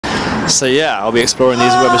So yeah, I'll be exploring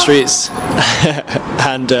these weather streets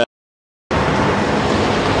and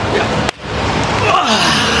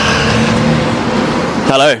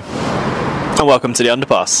hello and welcome to the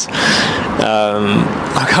Underpass.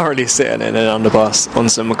 I'm currently sitting in an underpass on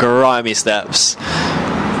some grimy steps,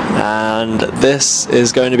 and this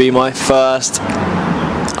is going to be my first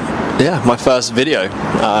video.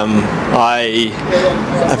 I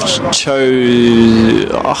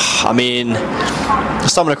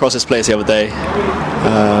stumbled across this place the other day,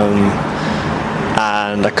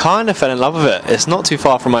 and I kind of fell in love with it. It's not too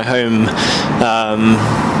far from my home.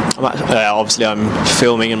 Obviously I'm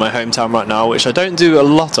filming in my hometown right now, which I don't do a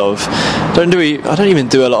lot of. I don't even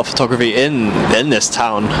do a lot of photography in this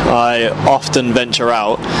town. I often venture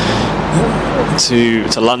out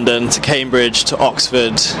to London, to Cambridge, to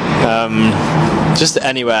Oxford, just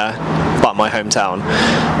anywhere but my hometown.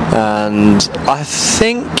 And I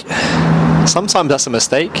think sometimes that's a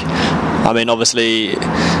mistake. I mean, obviously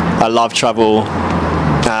I love travel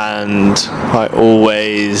and I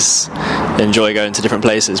always enjoy going to different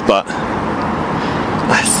places, but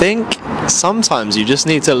I think sometimes you just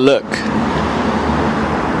need to look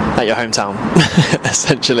at your hometown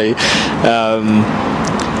essentially.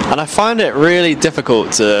 And I find it really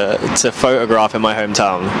difficult to photograph in my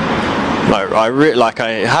hometown.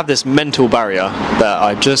 I have this mental barrier that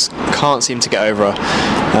I just can't seem to get over.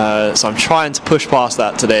 So I'm trying to push past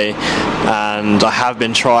that today, and I have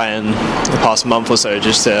been trying the past month or so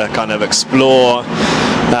just to kind of explore,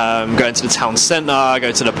 go into the town centre,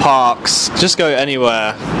 go to the parks, just go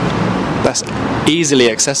anywhere that's easily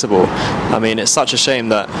accessible. I mean, it's such a shame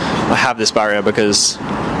that I have this barrier because,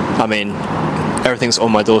 I mean, everything's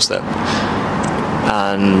on my doorstep,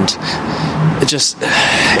 and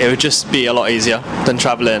it would just be a lot easier than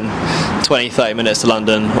travelling 20-30 minutes to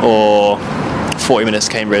London or 40 minutes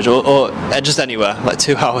to Cambridge or just anywhere, like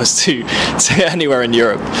 2 hours to anywhere in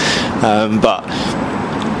Europe. But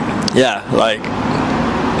yeah, like,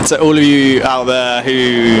 to all of you out there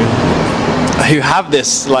who have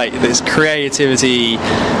this creativity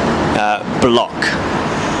block,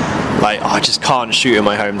 like, I just can't shoot in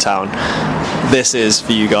my hometown, this is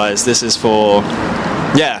for you guys. This is for,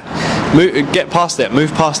 get past it,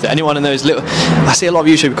 move past it. Anyone in those little, I see a lot of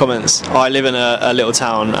YouTube comments, I live in a little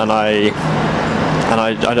town and I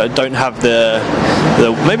don't have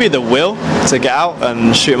maybe the will to get out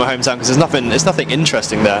and shoot in my hometown because there's nothing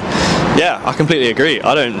interesting there. Yeah, I completely agree.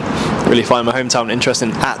 I don't really find my hometown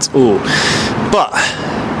interesting at all. But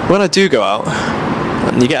when I do go out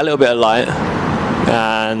and you get a little bit of light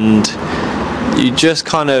and you just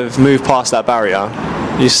kind of move past that barrier,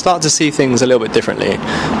 you start to see things a little bit differently.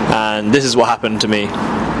 And this is what happened to me.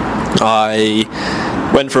 I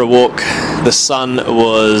went for a walk. The sun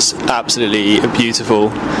was absolutely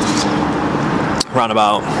beautiful. Around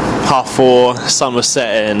about 4:30, the sun was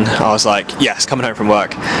setting. I was like, yes, coming home from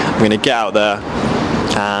work, I'm gonna get out there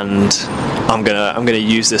and I'm gonna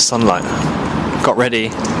use this sunlight. Got ready,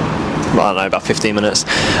 I don't know, about 15 minutes.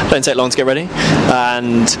 Don't take long to get ready.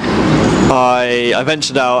 And I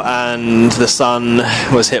ventured out and the sun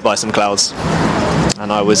was hit by some clouds.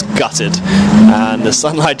 And I was gutted. And the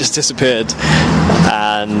sunlight just disappeared.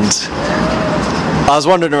 And I was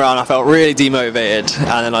wandering around, I felt really demotivated.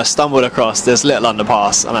 And then I stumbled across this little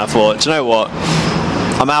underpass and I thought, do you know what?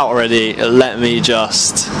 I'm out already, let me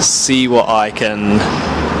just see what I can...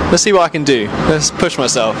 Let's see what I can do. Let's push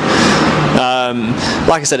myself.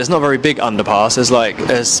 Like I said, it's not a very big underpass.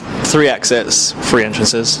 There's 3 exits, 3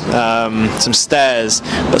 entrances, some stairs,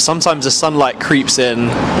 but sometimes the sunlight creeps in.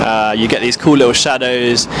 You get these cool little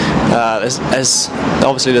shadows. There's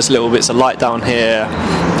obviously there's little bits of light down here,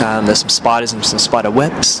 and there's some spiders and some spider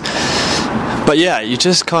webs. But yeah, you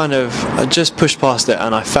just I just pushed past it,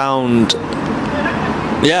 and I found,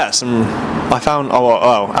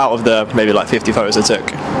 out of the maybe like 50 photos I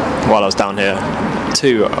took while I was down here,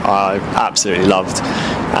 2 I absolutely loved,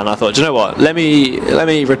 and I thought, do you know what? Let me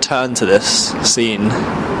return to this scene,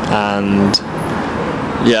 and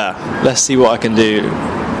yeah, let's see what I can do.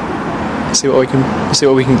 See what we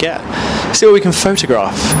can get. See what we can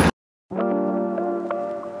photograph.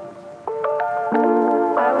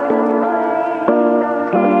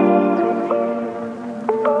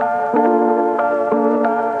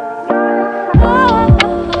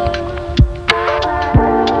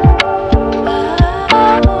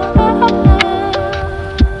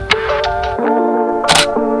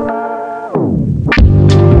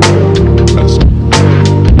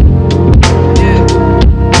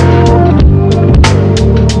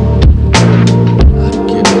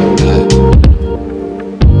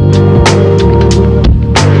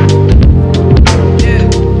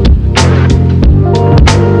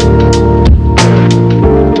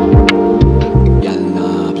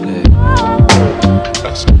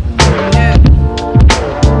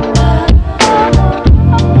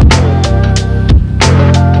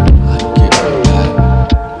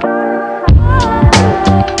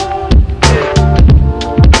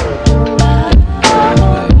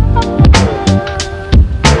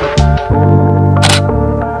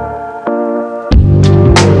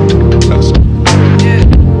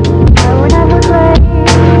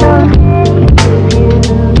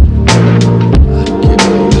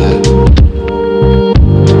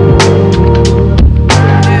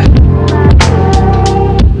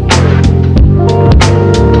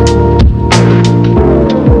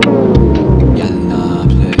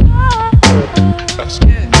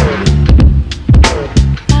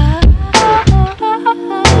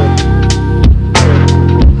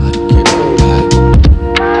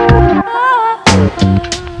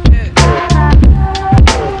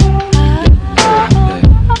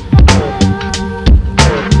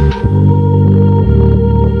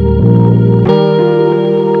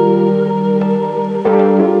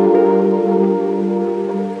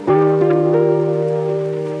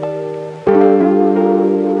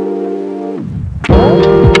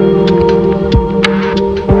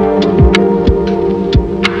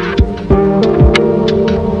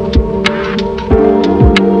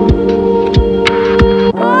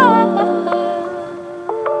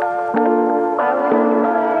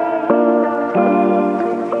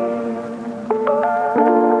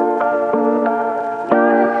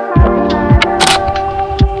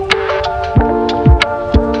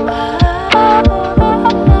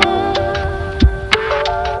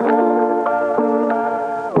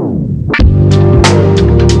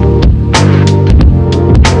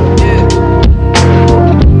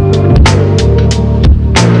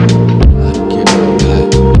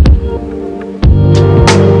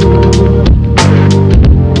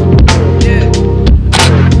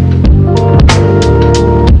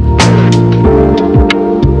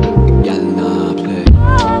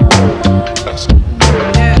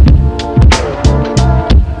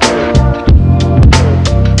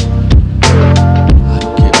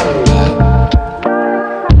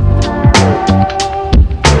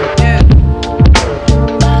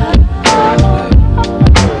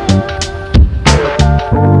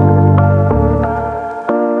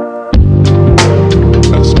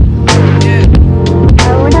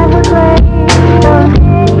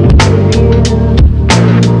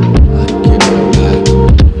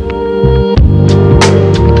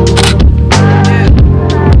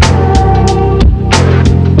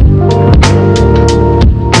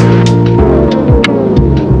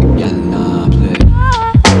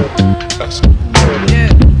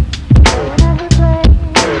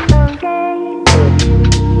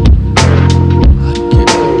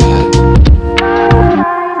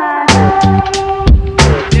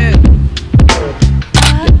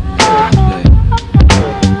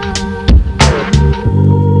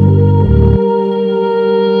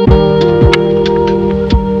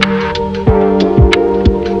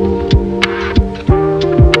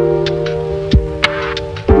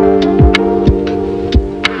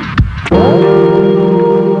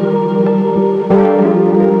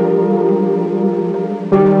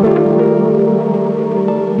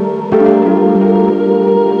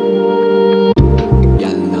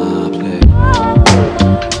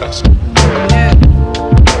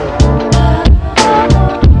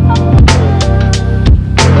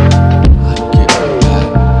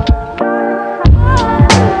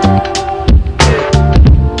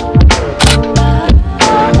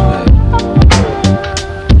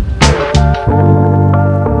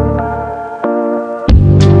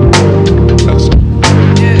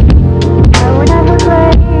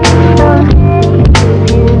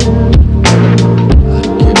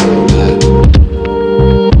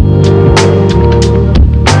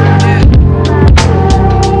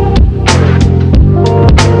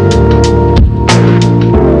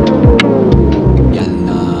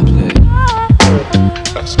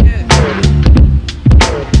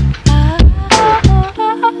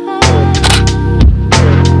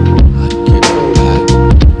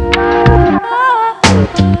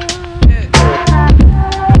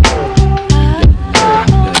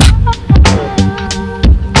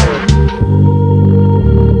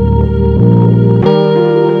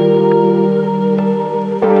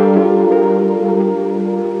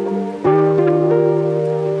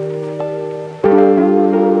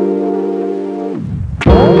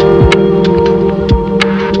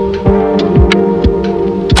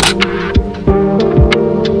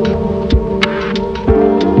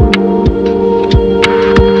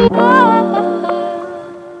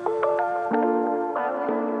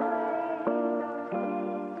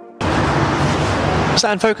 Is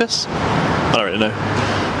that in focus? I don't really know.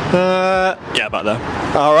 Yeah, about there.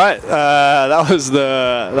 All right, that's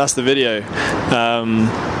the video.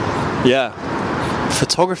 Yeah,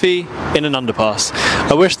 photography in an underpass.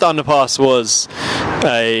 I wish the underpass was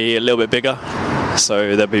a little bit bigger,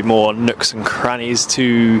 so there'd be more nooks and crannies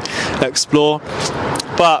to explore.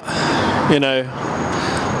 But you know,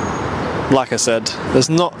 like I said, there's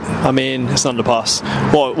not. I mean, it's an underpass.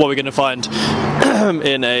 What are we going to find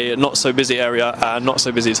in a not so busy area at a not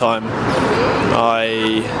so busy time?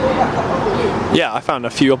 I found a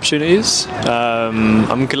few opportunities.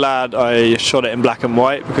 I'm glad I shot it in black and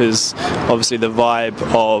white because obviously the vibe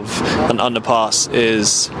of an underpass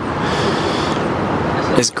is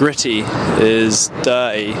gritty, is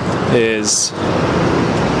dirty, is,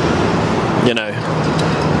 you know,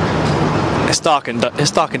 it's dark and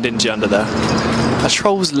dingy under there. A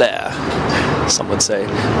troll's lair, some would say.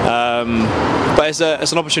 But it's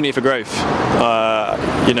an opportunity for growth.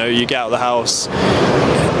 You know, you get out of the house.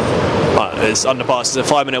 It's underpass. It's a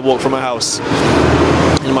 5-minute walk from my house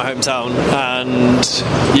in my hometown, and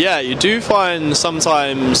yeah, you do find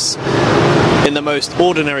sometimes in the most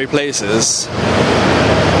ordinary places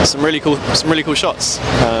some really cool shots.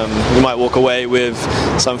 You might walk away with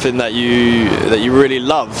something that you really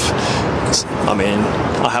love. I mean,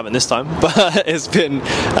 I haven't this time, but it's been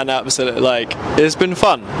an absolute, like, it's been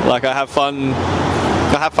fun. Like, I have fun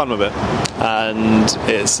with it, and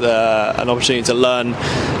it's an opportunity to learn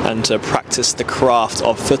and to practice the craft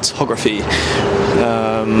of photography.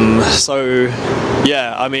 So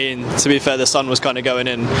yeah, I mean, to be fair, the sun was kind of going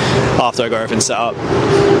in after I got everything set up,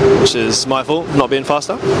 which is my fault, not being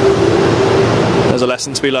faster. There's a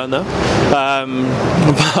lesson to be learned there.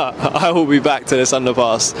 But I will be back to this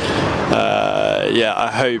underpass. Yeah,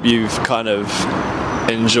 I hope you've kind of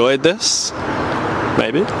enjoyed this.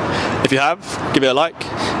 Maybe. If you have, give it a like,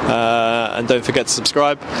 and don't forget to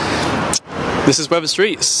subscribe. This is Weather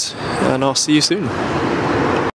Streets, and I'll see you soon.